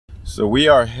So we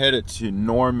are headed to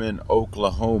Norman,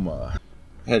 Oklahoma.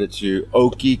 Headed to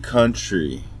Okie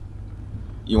Country.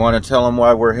 You want to tell them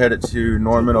why we're headed to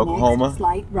Norman, Oklahoma? Next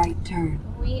slight right turn.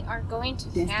 We are going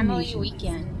to family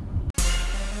weekend.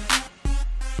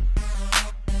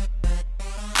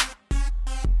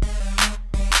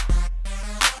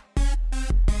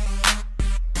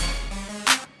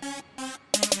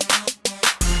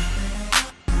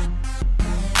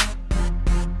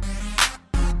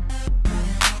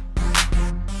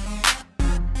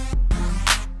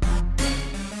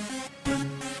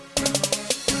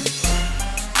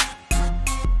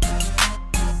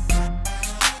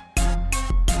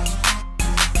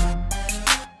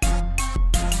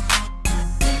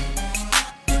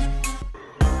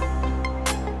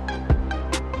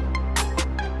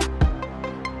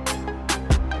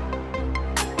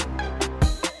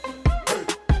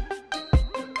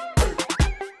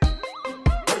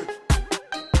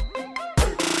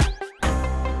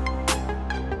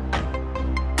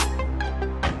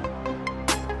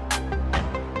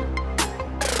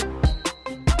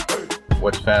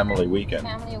 What's family weekend?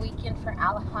 Family weekend for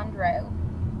Alejandro.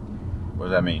 What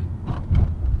does that mean?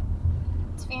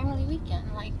 It's family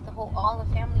weekend, like all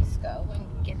the families go and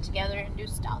get together and do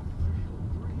stuff.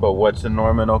 But what's in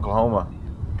Norman, Oklahoma?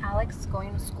 Alex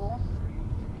going to school.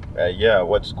 Yeah,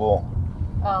 what school?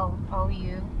 Oh,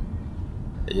 OU.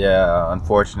 Yeah,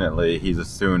 unfortunately, he's a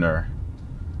Sooner.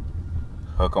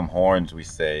 Hook 'em horns, we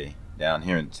say. Down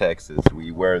here in Texas, we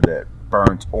wear that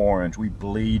burnt orange. We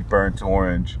bleed burnt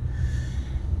orange.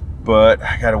 But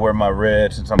I gotta wear my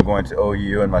red since I'm going to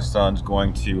OU and my son's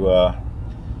going to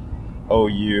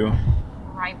OU.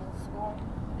 Rival school.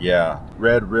 Yeah,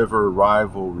 Red River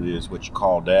rivalry is what you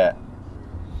call that.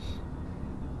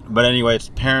 But anyway, it's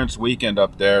parents' weekend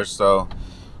up there, so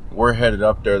we're headed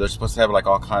up there. They're supposed to have like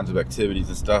all kinds of activities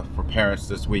and stuff for parents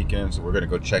this weekend, so we're gonna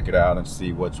go check it out and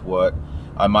see what's what.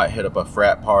 I might hit up a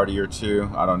frat party or two.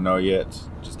 I don't know yet.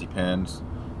 Just depends.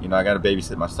 You know, I gotta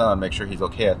babysit my son, make sure he's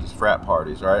okay at these frat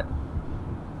parties, right?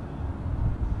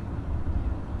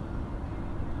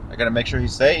 I gotta make sure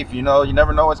he's safe. You know, you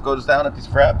never know what goes down at these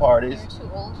frat parties. You're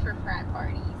too old for frat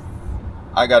parties.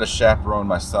 I gotta chaperone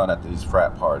my son at these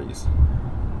frat parties.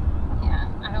 Yeah,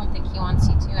 I don't think he wants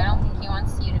you to. I don't think he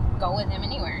wants you to go with him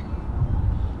anywhere.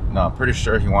 No, I'm pretty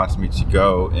sure he wants me to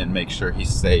go and make sure he's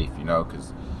safe, you know,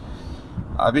 because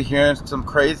I've been hearing some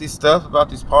crazy stuff about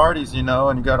these parties, you know,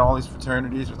 and you got all these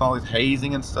fraternities with all this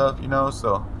hazing and stuff, you know,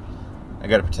 so I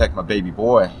got to protect my baby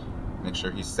boy, make sure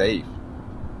he's safe.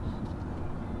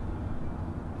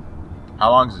 How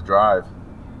long is the drive?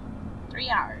 3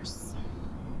 hours.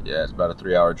 Yeah, it's about a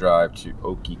 3-hour drive to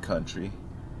Okie Country.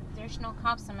 If there's no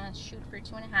cops, I'm going to shoot for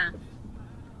 2.5.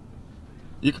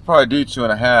 You could probably do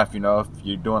 2.5, you know, if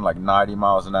you're doing like 90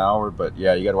 miles an hour. But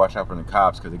yeah, you got to watch out for the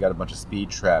cops because they got a bunch of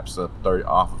speed traps up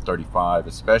off of 35,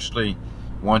 especially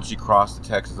once you cross the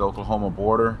Texas-Oklahoma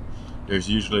border. There's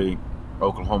usually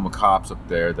Oklahoma cops up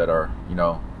there that are, you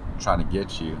know, trying to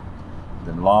get you.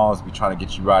 Then laws be trying to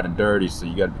get you riding dirty, so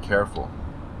you got to be careful.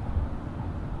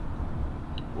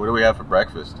 What do we have for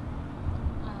breakfast?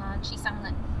 Cheese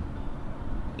omelet.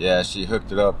 Yeah, she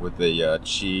hooked it up with a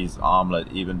cheese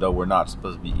omelet, even though we're not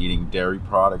supposed to be eating dairy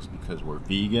products because we're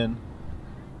vegan.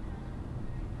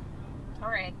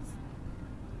 Or eggs.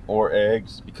 Or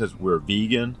eggs because we're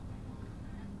vegan.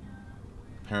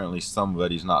 Apparently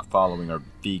somebody's not following our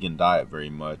vegan diet very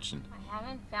much. And I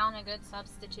haven't found a good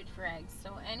substitute for eggs,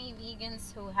 so any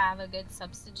vegans who have a good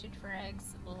substitute for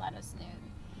eggs, let us know.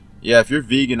 yeah, if you're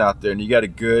vegan out there and you got a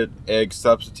good egg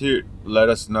substitute, let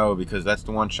us know, because that's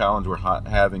the one challenge we're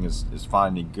having is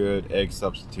finding good egg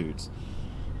substitutes.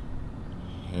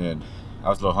 And I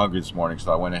was a little hungry this morning,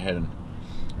 so I went ahead and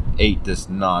ate this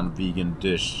non-vegan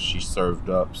dish she served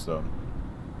up. So,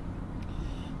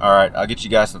 all right, I'll get you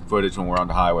guys some footage when we're on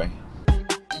the highway.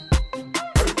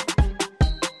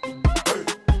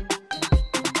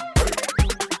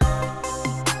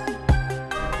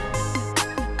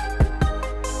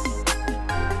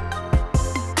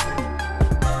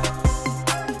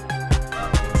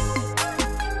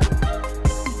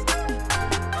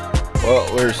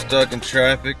 Well, we're stuck in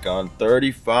traffic on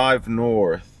 35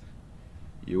 North.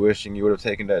 You wishing you would have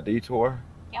taken that detour?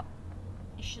 Yep.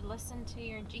 You should listen to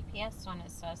your GPS when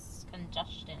it says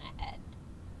congestion ahead.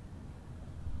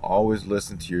 Always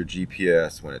listen to your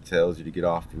GPS when it tells you to get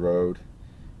off the road.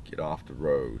 Get off the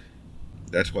road.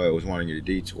 That's why I was wanting you to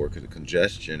detour, because of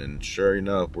congestion. And sure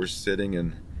enough, we're sitting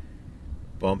in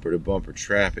bumper to bumper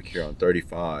traffic here on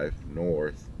 35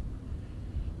 North.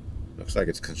 Looks like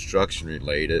it's construction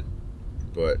related,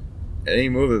 but it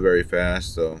ain't moving very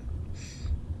fast, so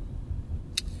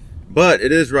But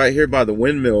it is right here by the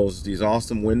windmills, these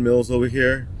awesome windmills over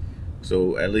here.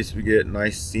 So at least we get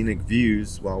nice scenic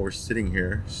views while we're sitting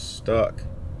here stuck.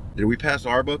 Did we pass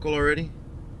Arbuckle already?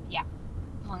 Yeah,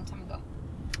 a long time ago.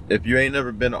 If you ain't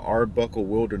never been to Arbuckle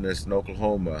Wilderness in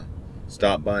Oklahoma,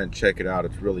 stop by and check it out.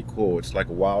 It's really cool. It's like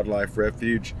a wildlife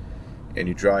refuge, and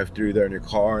you drive through there in your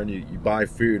car, and you buy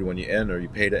food when you enter. You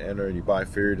pay to enter and you buy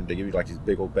food, and they give you like these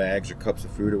big old bags or cups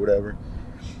of food or whatever,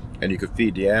 and you can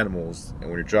feed the animals. And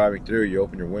when you're driving through, you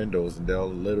open your windows and they'll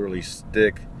literally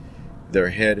stick their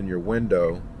head in your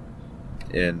window,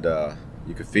 and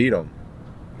you can feed them.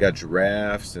 You got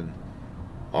giraffes and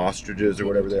ostriches or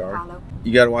whatever they are.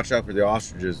 You got to watch out for the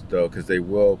ostriches though, because they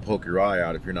will poke your eye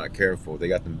out if you're not careful. They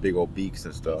got them big old beaks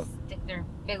and stuff. They stick their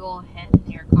big old head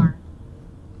in your car.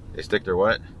 They stick their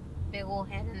what? Big old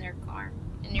head in their car.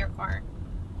 In your car.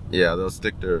 Yeah, they'll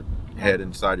stick their head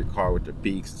inside your car with their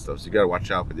beaks and stuff. So you got to watch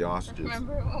out for the ostriches.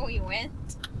 Remember when we went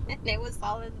and it was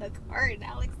all in the car and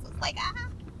Alex was like, ah.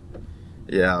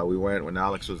 Yeah, we went when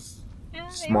Alex was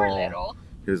small. They were little.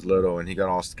 He was little and he got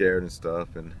all scared and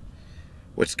stuff. And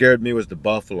what scared me was the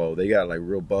buffalo. They got like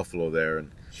real buffalo there,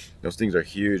 and those things are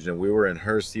huge. And we were in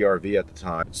her CRV at the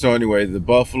time. So anyway, the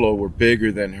buffalo were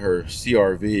bigger than her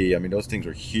CRV. I mean, those things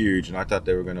are huge, and I thought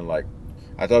they were gonna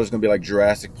I thought it was gonna be like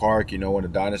Jurassic Park, you know, when a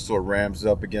dinosaur rams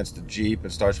up against a Jeep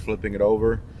and starts flipping it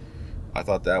over. I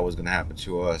thought that was gonna happen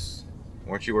to us.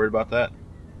 Weren't you worried about that?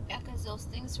 Yeah, because those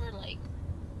things were like,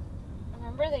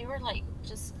 remember they were like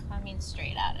just coming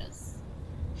straight at us.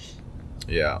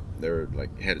 Yeah, they're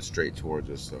like headed straight towards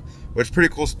us. So, but it's a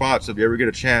pretty cool spot. So if you ever get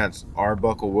a chance,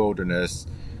 Arbuckle Wilderness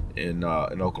in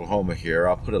Oklahoma here,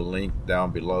 I'll put a link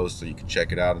down below so you can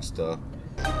check it out and stuff.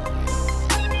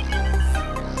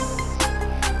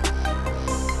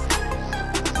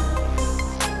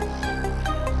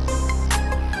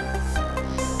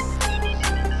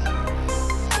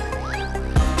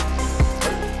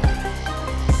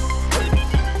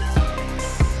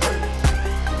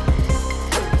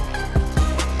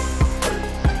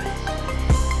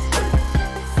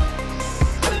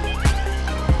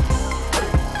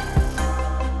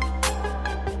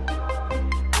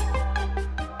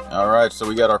 Alright, so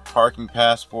we got our parking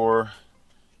pass for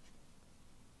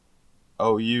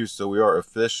OU, so we are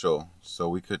official. So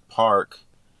we could park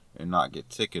and not get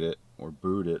ticketed or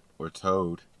booted or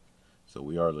towed. So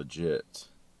we are legit.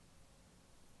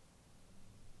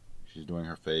 She's doing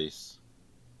her face.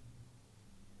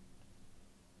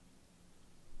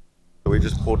 So we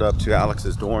just pulled up to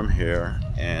Alex's dorm here,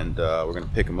 and we're going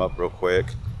to pick him up real quick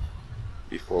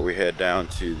before we head down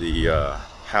to the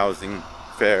housing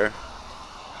fair.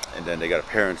 And then they got a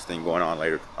parents thing going on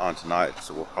later on tonight,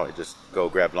 so we'll probably just go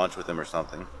grab lunch with him or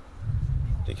something.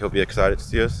 Think he'll be excited to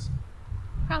see us?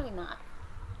 Probably not.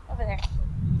 Over there.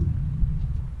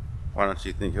 Why don't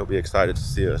you think he'll be excited to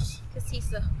see us? Because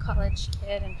he's a college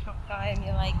kid and he'll probably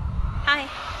be like, hi.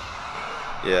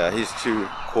 Yeah, he's too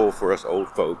cool for us old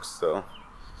folks, so.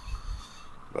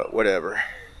 But whatever.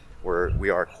 We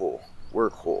are cool.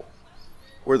 We're cool.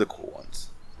 We're the cool ones.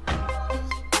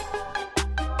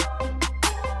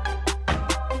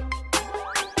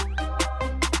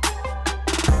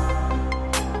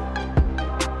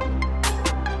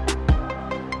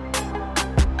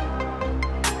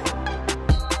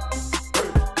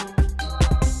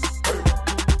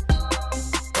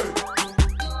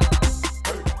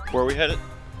 Where are we headed?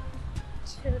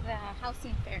 To the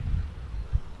housing fair.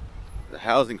 The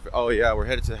housing fair. Oh yeah, we're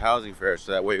headed to the housing fair,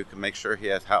 so that way we can make sure he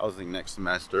has housing next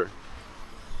semester.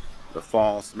 The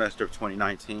fall semester of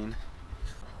 2019.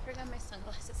 I forgot my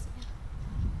sunglasses again.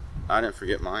 I didn't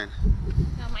forget mine.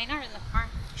 No, mine are in the car.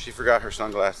 She forgot her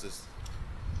sunglasses.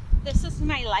 This is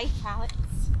my life, Alex.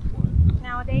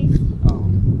 Nowadays. Oh.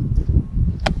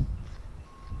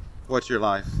 What's your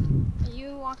life? Are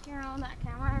you walking around that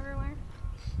camera everywhere?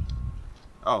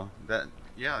 Oh,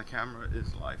 yeah, the camera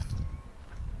is life.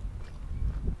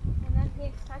 And then he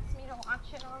expects me to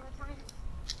watch it all the time.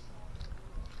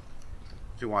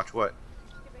 To watch what?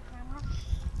 Stupid camera.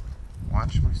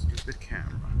 Watch my stupid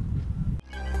camera.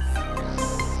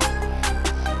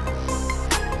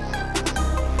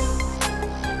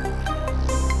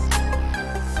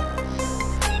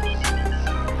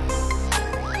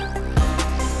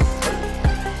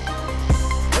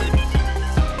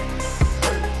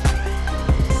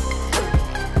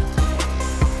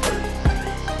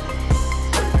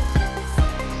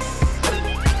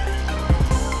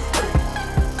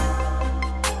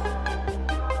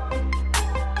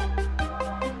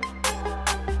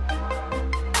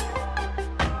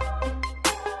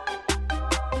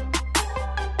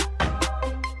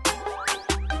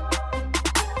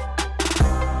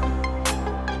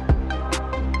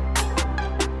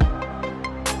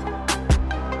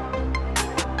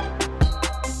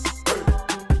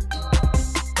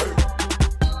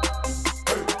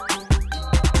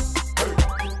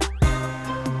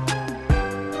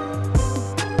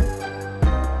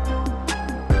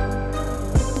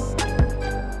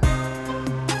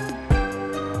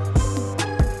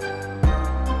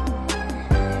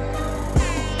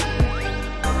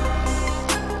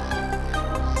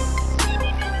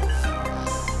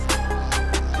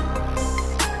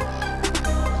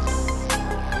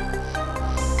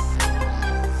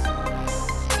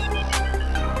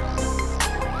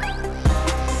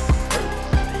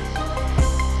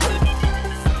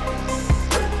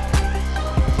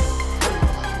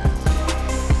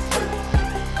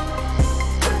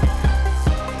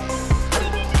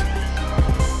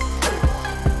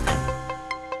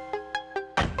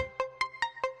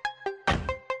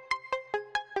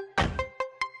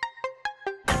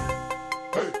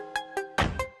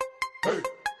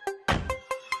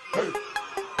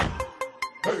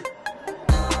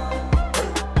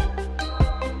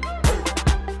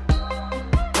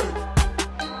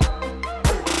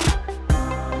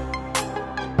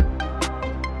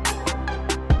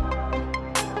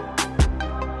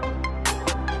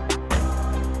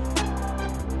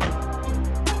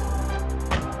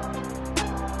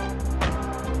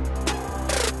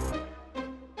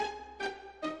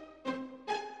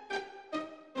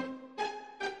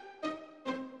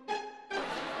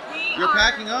 You're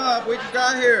packing up. We just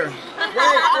got here. Wait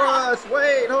for us.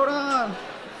 Wait, hold on.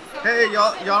 Hey,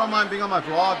 y'all don't mind being on my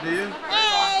vlog, do you?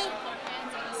 Hey!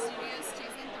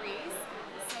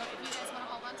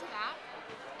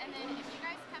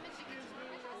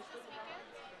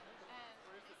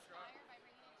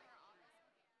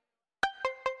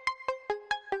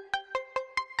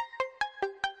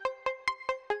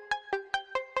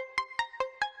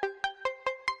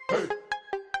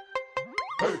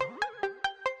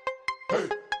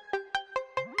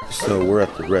 So we're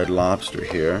at the Red Lobster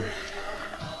here.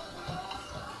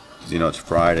 You know, it's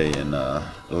Friday and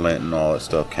Lent and all that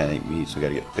stuff, can't eat meat, so we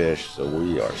gotta get fish. So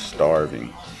we are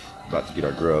starving. About to get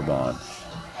our grub on.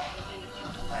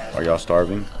 Are y'all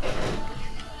starving?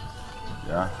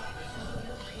 Yeah?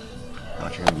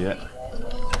 What you gonna get?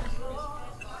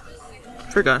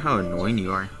 I forgot how annoying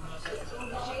you are.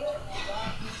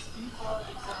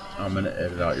 I'm gonna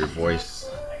edit out your voice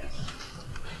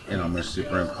and I'm gonna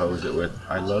superimpose it with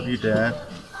 "I love you, Dad."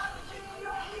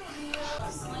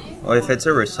 Well, if it's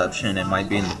a reception, it might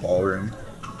be in the ballroom.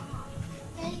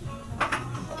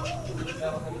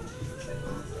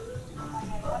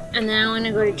 And then I want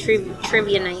to go to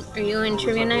trivia night. Are you going to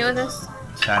trivia night with us?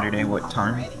 Saturday, what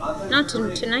time? Not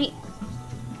tonight.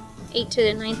 8 to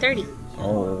 9:30.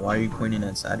 Oh, why are you pointing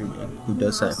at Saturday? Who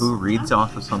does that? Who reads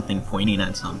off of something pointing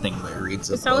at something but reads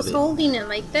Because I above was it? holding it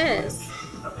like this.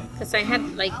 Because I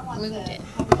had, like, moved it.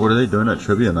 What are they doing at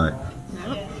trivia night?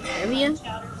 No, trivia?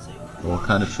 What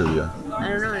kind of trivia? I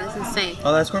don't know. It doesn't say.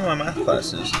 Oh, that's where my math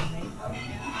class is.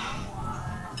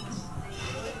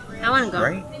 I want to go.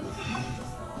 Right?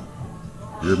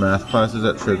 Your math class is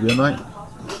at trivia night?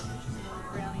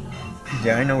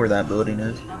 Yeah, I know where that building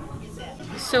is.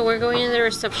 So we're going to the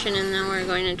reception and then we're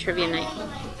going to trivia night.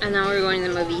 And then we're going to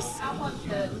the movies.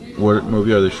 What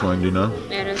movie are they showing, do you know?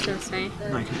 Yeah, it doesn't say.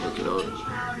 I can look it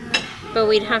up. But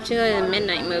we'd have to go to the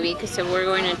midnight movie because if we're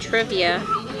going to trivia,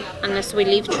 unless we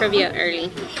leave trivia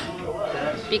early.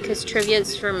 Because trivia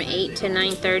is from 8 to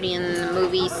 9:30 and the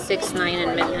movie's 6, 9,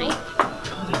 and midnight.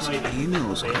 There's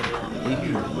emails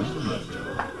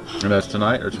And that's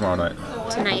tonight or tomorrow night?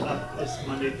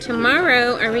 Tonight.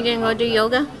 Tomorrow, are we going to go do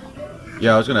yoga?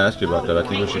 Yeah, I was gonna ask you about that. I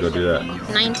think we should go do that.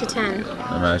 9 to 10.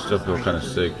 I mean, I still feel kind of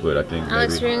sick, but I think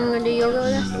Alex, maybe, you're going to go do yoga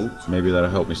with us? maybe that'll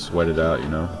help me sweat it out, you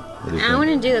know? What do you I think?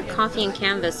 want to do the coffee and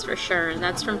canvas for sure.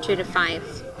 That's from 2 to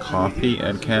 5. Coffee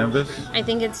and canvas? I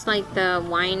think it's like the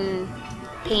wine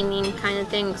painting kind of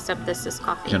thing, except this is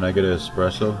coffee. Can I get an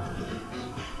espresso?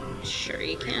 Sure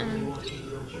you can.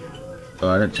 Oh,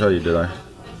 I didn't tell you, did I?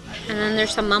 And then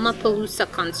there's a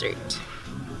Mamapalooza concert.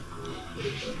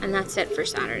 And that's it for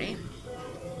Saturday.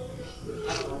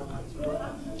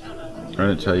 I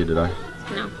didn't tell you, did I?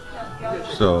 No.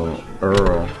 So,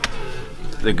 Earl,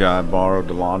 the guy borrowed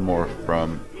the lawnmower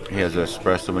from, he has an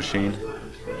espresso machine,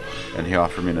 and he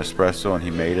offered me an espresso, and he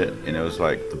made it, and it was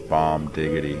like the bomb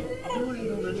diggity.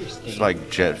 It's like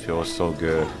jet fuel, it's so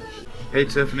good. Hey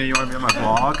Tiffany, you want to be on my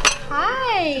vlog?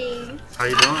 Hi. How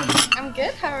you doing? I'm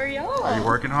good. How are y'all? Are you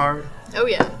working hard? Oh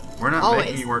yeah. We're not Always.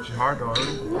 making you work too hard, are we?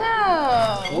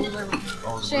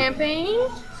 No. Champagne.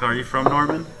 So are you from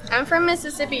Norman? I'm from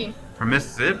Mississippi. From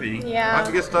Mississippi? Yeah. How'd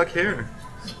you get stuck here?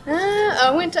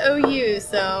 I went to OU,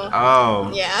 so.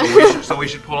 Oh. Yeah. So we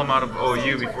should pull him out of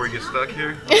OU before he gets stuck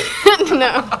here?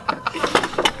 No.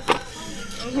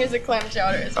 And here's a clam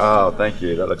chowder as well. Oh, thank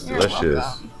you. That looks You're delicious.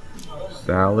 welcome.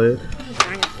 Salad.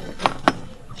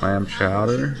 Clam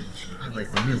chowder.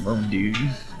 Like, leave me alone, dude.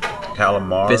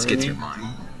 Calamari. Biscuits are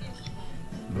mine.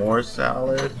 More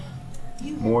salad.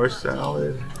 More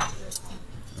salad.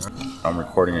 I'm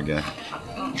recording again.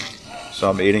 So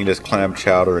I'm eating this clam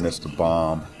chowder and it's the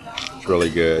bomb. It's really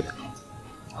good.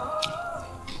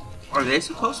 Are they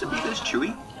supposed to be this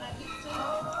chewy?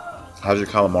 How's your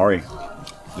calamari?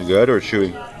 You good or chewy?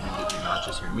 Did you not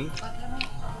just hear me?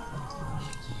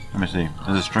 Let me see.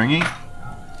 Is it stringy?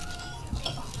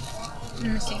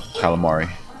 Let me see. Calamari.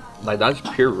 Like, that's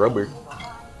pure rubber.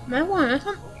 My one,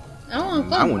 I want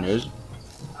That one is.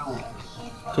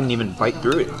 Couldn't even bite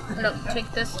through it. Look, take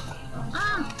this.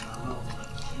 Ah,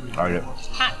 Alright.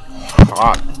 hot.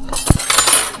 Hot.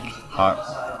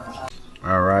 Hot.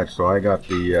 Alright, so I got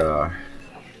the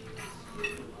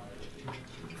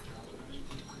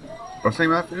what's the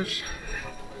name of that fish?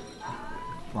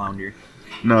 Flounder.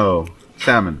 No,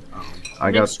 salmon.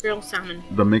 I got Mixed grilled salmon.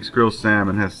 the mixed grilled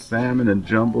salmon. Has salmon and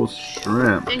jumbo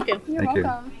shrimp. Thank you. You're Thank you.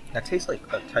 welcome. That tastes like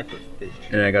a type of fish.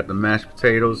 And I got the mashed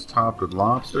potatoes topped with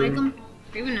lobster. Like them?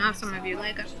 You can have some if you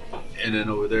like it. And then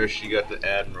over there she got the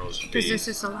Admiral's Because this Feast.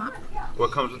 is a lot.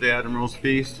 What comes with the Admiral's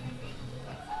Feast?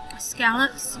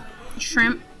 Scallops,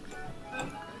 shrimp,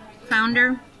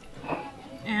 flounder,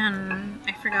 And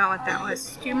I forgot what that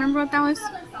was. Do you remember what that was?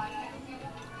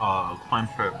 Clam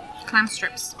strip. Clam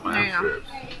strips. There you go.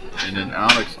 And then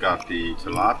Alex got the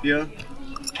tilapia.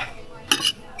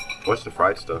 What's the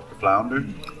fried stuff? The flounder?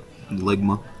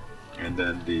 Ligma. And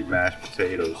then the mashed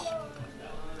potatoes.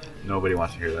 Nobody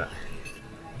wants to hear that.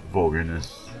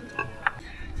 Vulgarness.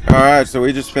 Alright, so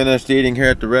we just finished eating here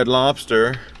at the Red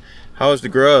Lobster. How was the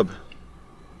grub?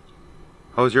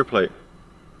 How was your plate?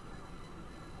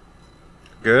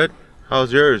 Good? How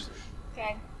was yours?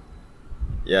 Okay.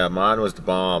 Yeah, mine was the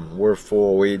bomb. We're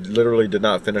full. We literally did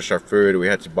not finish our food. We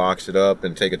had to box it up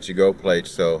and take a to-go plate.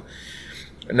 So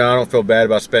now I don't feel bad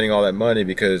about spending all that money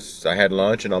because I had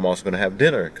lunch and I'm also going to have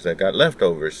dinner because I got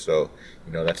leftovers. So,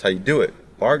 you know, that's how you do it.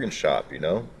 Bargain shop, you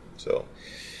know? So,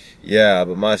 yeah,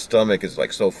 but my stomach is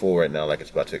like so full right now, like it's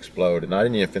about to explode. And I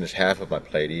didn't even finish half of my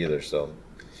plate either, so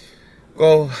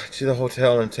go to the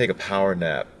hotel and take a power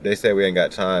nap. They say we ain't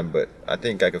got time, but I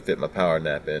think I can fit my power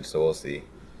nap in, so we'll see.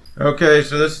 Okay,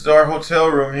 so this is our hotel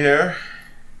room here.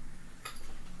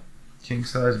 King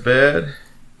size bed.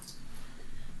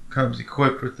 Comes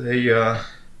equipped with a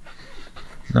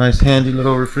nice handy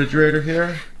little refrigerator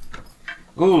here.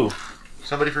 Ooh,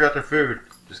 somebody forgot their food.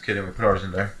 Just kidding, we put ours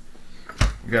in there.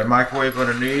 We got a microwave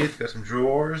underneath, got some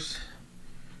drawers.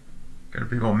 Got a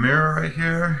big old mirror right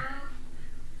here.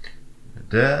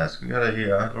 Desk, we got a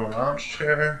little lounge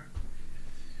chair.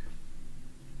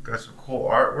 Got some cool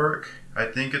artwork. I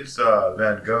think it's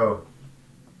Van Gogh.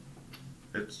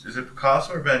 Is it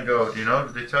Picasso or Van Gogh? Do you know?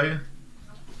 Did they tell you?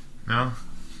 No?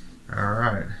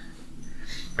 Alright.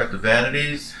 Got the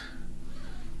vanities.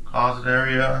 Closet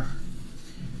area.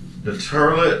 The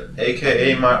toilet,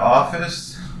 aka my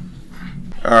office.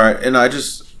 Alright, and I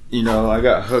just, you know, I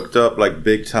got hooked up like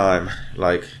big time.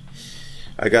 Like,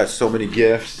 I got so many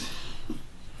gifts.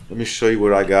 Let me show you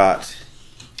what I got,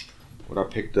 what I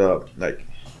picked up. Like,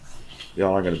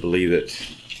 y'all aren't gonna believe it.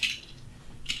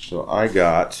 So I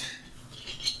got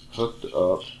hooked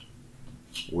up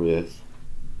with,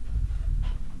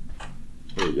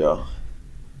 here we go.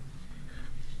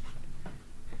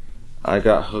 I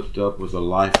got hooked up with a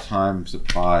lifetime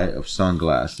supply of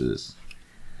sunglasses.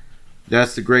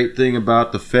 That's the great thing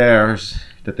about the fairs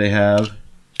that they have.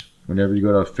 Whenever you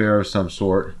go to a fair of some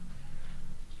sort,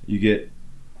 you get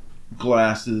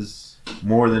glasses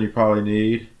more than you probably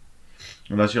need,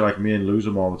 unless you're like me and lose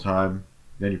them all the time.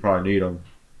 Then you probably need them.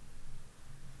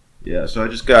 Yeah, so I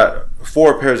just got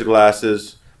 4 pairs of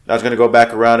glasses. I was gonna go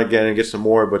back around again and get some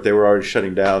more, but they were already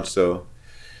shutting down. So,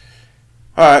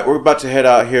 all right, we're about to head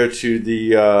out here to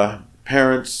the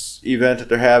parents' event that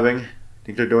they're having. I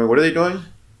think they're doing. What are they doing?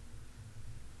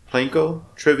 Planko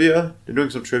trivia. They're doing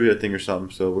some trivia thing or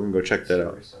something. So we're gonna go check that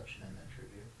out. Reception and then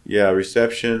trivia. Yeah,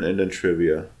 reception and then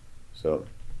trivia. So,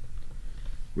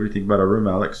 what do you think about our room,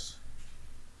 Alex?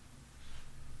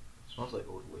 Smells like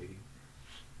old lady.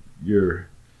 Your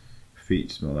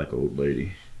feet smell like old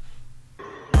lady.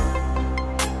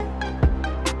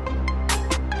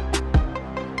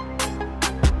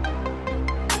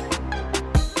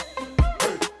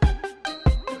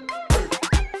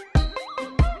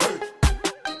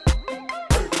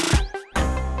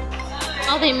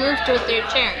 Oh, they moved with their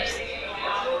chairs.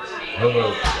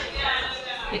 Hello.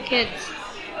 The kids.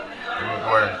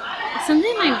 Where?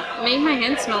 Something like made my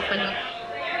hand smell funny.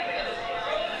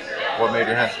 What made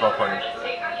your hand smell funny?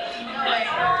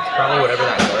 It's probably whatever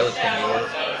that garlic thing was.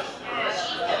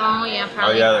 Oh yeah, Oh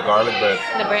probably. yeah, the garlic bread.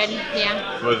 The bread,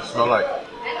 yeah. What does it smell like? I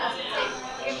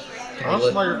don't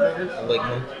smell your fingers.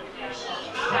 Ligma.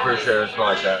 I'm pretty sure it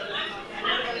smells like that.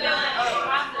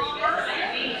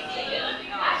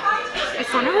 Is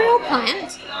that a real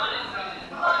plant?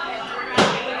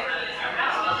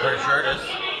 I'm pretty sure it is.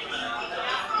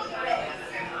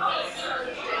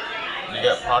 You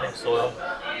got potting soil.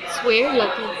 It's weird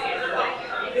looking.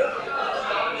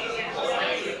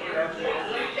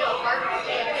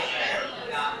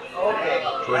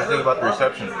 So what do you think about the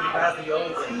reception?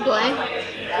 Black.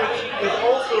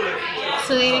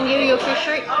 So they didn't give you a free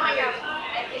shirt?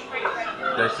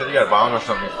 They said you got a bomb or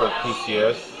something for the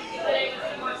PCS.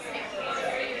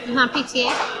 Not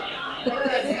PTA?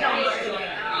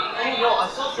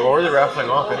 So what were they raffling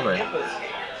off anyway?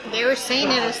 They were saying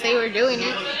it as they were doing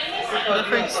it.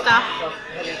 Different stuff.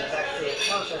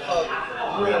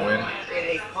 We're gonna win.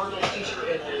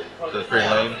 That's pretty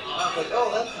lame.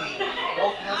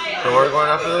 So where are we going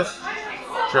after this?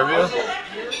 Trivia?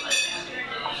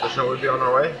 So shouldn't we be on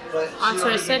our way? That's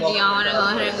what I said. Do y'all want to go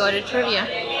ahead and go to trivia?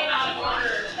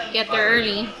 Get there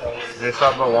early. Did they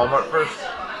stop by Walmart first?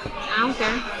 I don't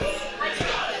care.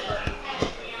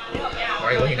 Why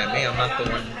are you looking at me? I'm not the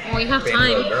one. We have paying for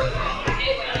time. the girl.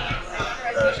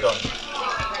 Let's go.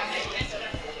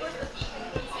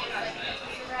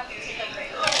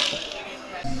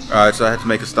 Alright, so I had to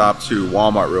make a stop to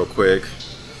Walmart real quick.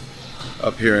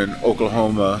 Up here in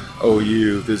Oklahoma,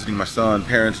 OU, visiting my son,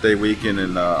 Parents' Day weekend,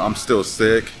 and I'm still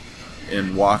sick.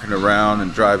 And walking around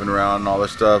and driving around and all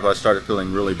this stuff, I started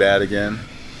feeling really bad again.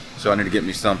 So I need to get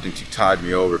me something to tide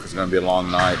me over because it's going to be a long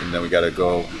night, and then we got to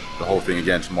go the whole thing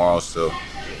again tomorrow. So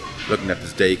looking at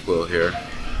this Dayquil here.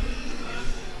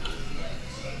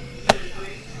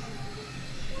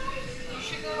 You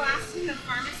should go ask the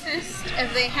pharmacist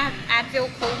if they have Advil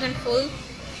cold and flu,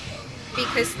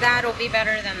 because that'll be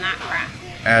better than that crap.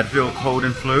 Advil cold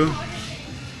and flu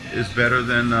is better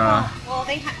than well,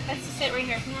 they have. That's just it right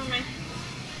here. Never mind.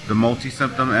 the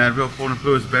multi-symptom Advil cold and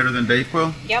flu is better than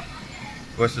Dayquil? Yep.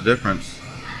 What's the difference?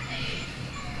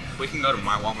 We can go to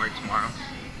my Walmart tomorrow.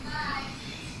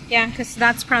 Yeah, because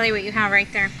that's probably what you have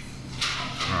right there.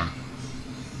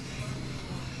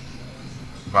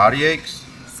 Body aches?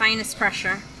 Sinus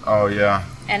pressure Oh yeah.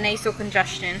 and nasal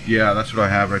congestion. Yeah, that's what I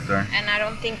have right there. And I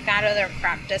don't think that other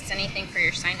crap does anything for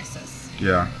your sinuses.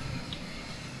 Yeah.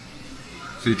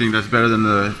 So you think that's better than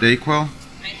the Dayquil?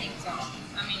 I think so.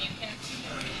 I mean, you can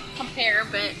compare,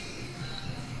 but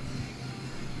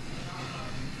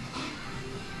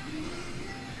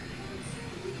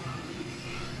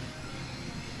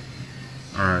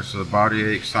Alright, so the body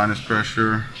ache, sinus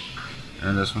pressure,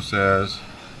 and this one says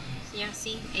yeah,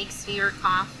 see, aches, fever,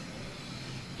 cough,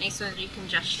 nasal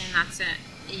congestion. That's it.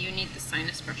 You need the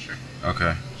sinus pressure.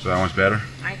 okay, so that one's better?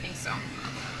 I think so.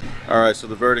 Alright, so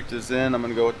the verdict is in. I'm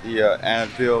going to go with the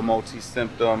Advil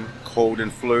multi-symptom cold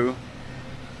and flu.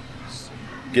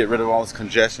 Get rid of all this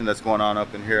congestion that's going on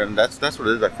up in here. And that's what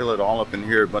it is. I feel it all up in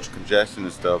here, a bunch of congestion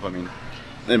and stuff. I mean,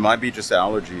 it might be just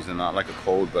allergies and not like a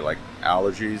cold, but like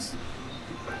allergies.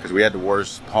 Because we had the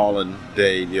worst pollen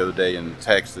day the other day in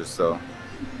Texas, so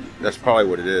that's probably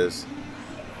what it is.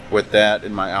 With that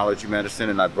and my allergy medicine,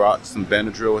 and I brought some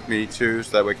Benadryl with me too,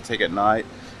 so that way I can take it at night.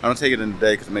 I don't take it in the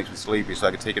day because it makes me sleepy, so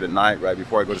I can take it at night right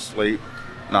before I go to sleep,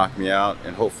 knock me out,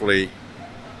 and hopefully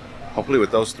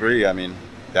with those three, I mean,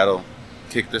 that'll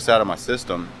kick this out of my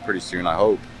system pretty soon, I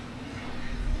hope.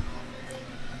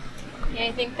 Yeah,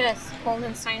 I think this cold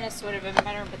and sinus would have been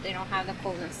better, but they don't have the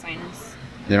cold and sinus.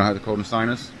 They don't have the cold and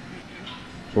sinus?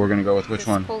 So we're gonna go with which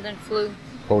one? Cold and flu.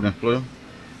 Cold and flu?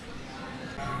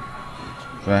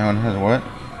 So that one has what?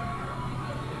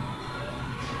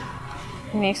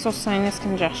 Nasal sinus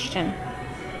congestion.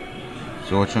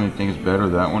 So which one do you think is better,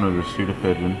 that one or the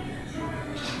Sudafed?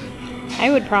 I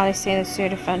would probably say the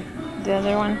Sudafed, the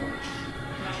other one.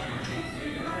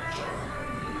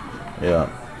 Yeah.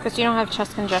 Because you don't have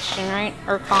chest congestion, right?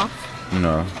 Or cough.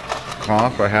 No.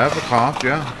 Cough? I have a cough,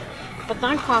 yeah. But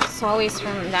that cough's always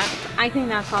from that. I think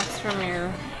that cough's from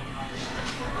your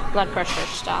blood pressure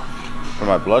stuff. For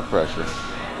my blood pressure.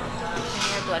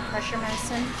 And your blood pressure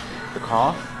medicine. The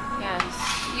cough? Yes.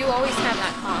 You always have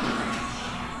that cough.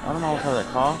 I don't always have that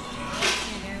cough.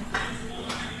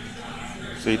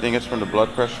 You So you think it's from the blood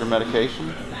pressure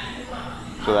medication?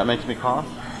 So that makes me cough?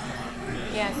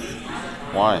 do. Yes.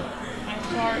 Why?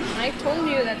 I told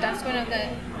you that that's one of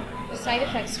the side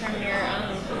effects from your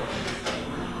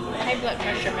high blood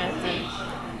pressure medicine.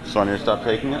 So I need to stop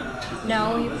taking it?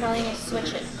 No, you probably need to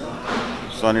switch it.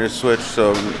 So I need to switch.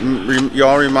 So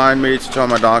y'all remind me to tell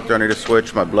my doctor I need to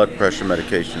switch my blood pressure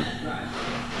medication.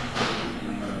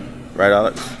 Right,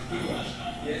 Alex?